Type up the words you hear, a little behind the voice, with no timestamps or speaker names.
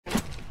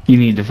You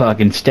need to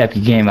fucking step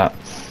your game up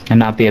and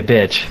not be a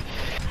bitch.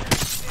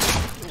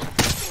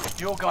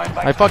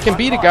 I fucking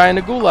beat a guy in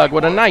the gulag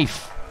with a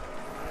knife.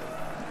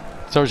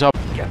 So he's up.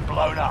 Get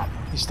blown up.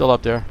 He's still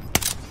up there.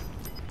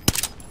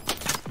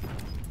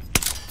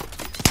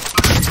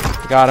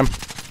 Got him.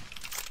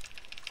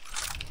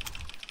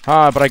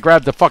 Ah, but I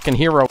grabbed the fucking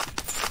hero.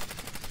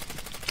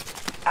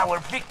 Our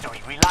victory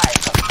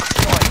relies on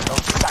destroying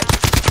those sites.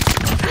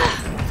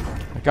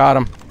 I got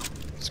him.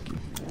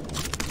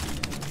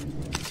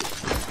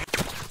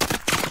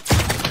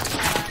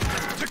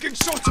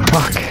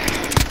 Fuck.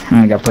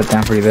 I got put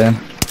down pretty bad.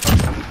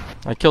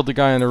 I killed the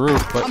guy on the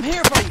roof, but I'm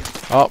here for you.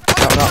 oh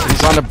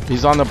no,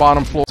 he's on the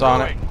bottom floor. It's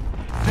on it.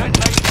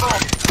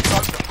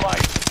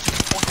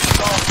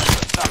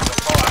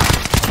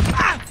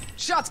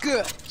 Shot's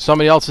good.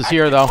 Somebody else is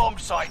here though. Bomb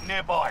site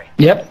nearby.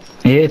 Yep,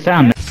 he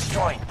found me.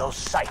 Destroying those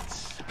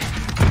sites.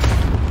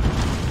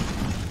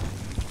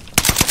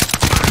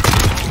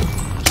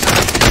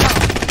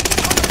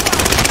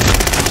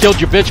 Killed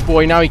your bitch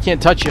boy. Now he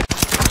can't touch you.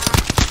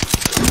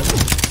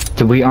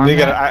 Did we arm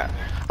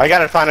I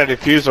gotta find a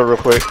diffuser real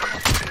quick.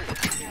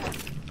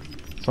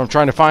 So I'm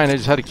trying to find. I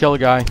just had to kill a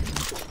guy.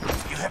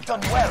 You have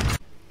done well.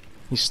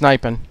 He's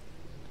sniping.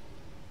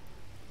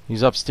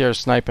 He's upstairs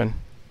sniping.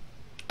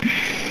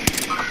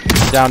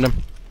 Downed him.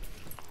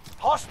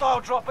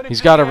 Hostile dropping into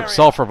He's got the a area.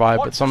 self-revive,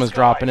 Watch but the someone's skies.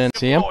 dropping in.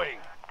 See him? Deploying.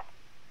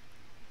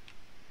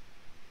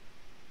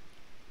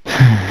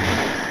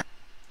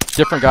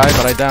 Different guy,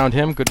 but I downed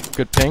him.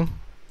 Good ping.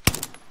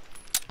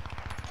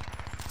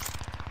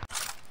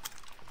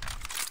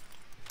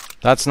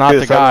 That's not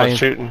the guy.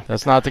 Shooting.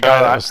 That's not the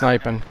guy that was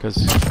sniping, because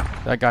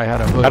that guy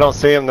had a hood. I don't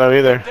see him though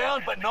either.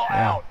 Down but not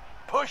Yeah. out.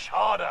 Push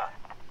harder.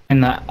 in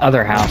the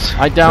other house.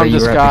 I downed where you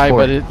this were at guy,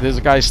 before. but there's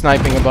a guy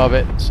sniping above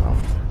it. So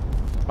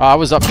I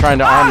was up trying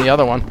to arm the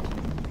other one.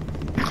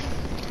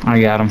 I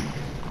got him.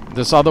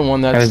 This other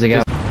one that's... There's the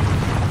guy.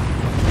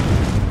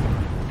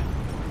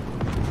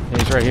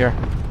 He's right here.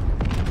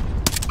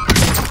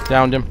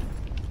 Downed him.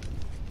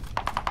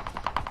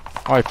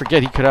 Oh, I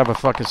forget he could have a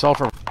fucking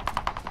self-revive.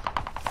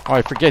 Oh,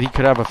 I forget he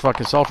could have a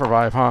fucking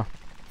self-revive, huh?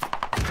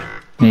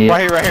 Yeah.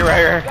 Right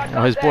here.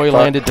 Oh, his boy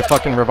landed to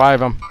fucking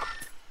revive him.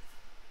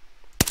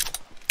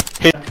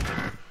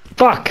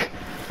 Fuck!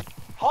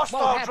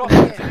 Hostile dropping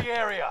into the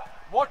area.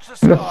 Watch the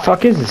Who the sky.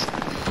 fuck is this?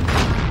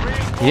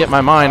 He hit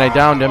my mine, I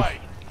downed him.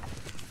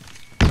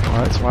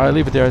 Oh, that's why I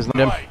leave it there. There's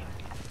another him.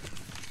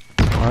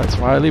 Oh, that's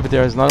why I leave it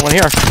there. There's another one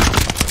here.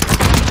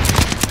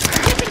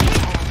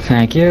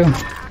 Thank you.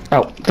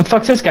 Oh, the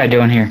fuck's this guy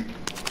doing here?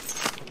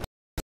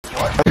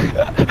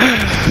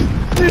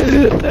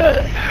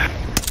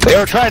 They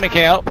were trying to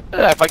camp.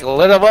 I fucking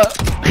lit them up.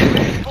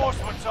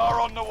 Reinforcements are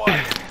on the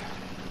way.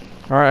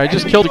 Alright, I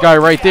just killed a guy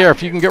right there.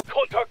 If you can get...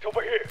 Contact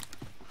over here.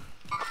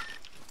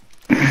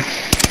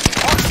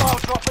 Hostile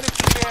dropping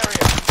into the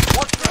area.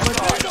 Watch the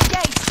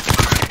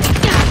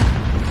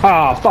sky.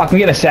 Oh, fuck, we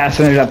get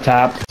assassinated up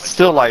top.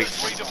 Still like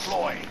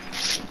Redeploy.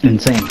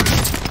 Insane.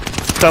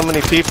 so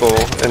many people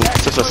in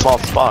such a small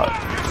spot.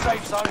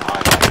 Safe zone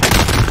highlighted.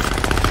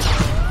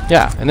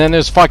 Yeah, and then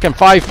there's fucking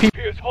 5 people.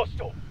 Here's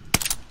hostile.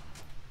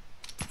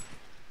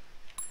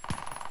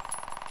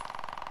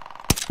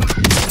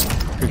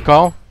 Good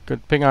call.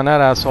 Good ping on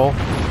that asshole.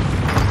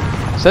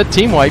 Said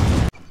team wipe.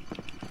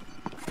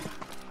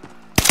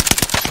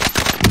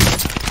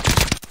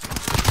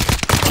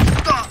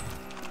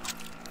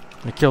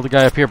 I killed a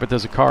guy up here, but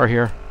there's a car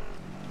here.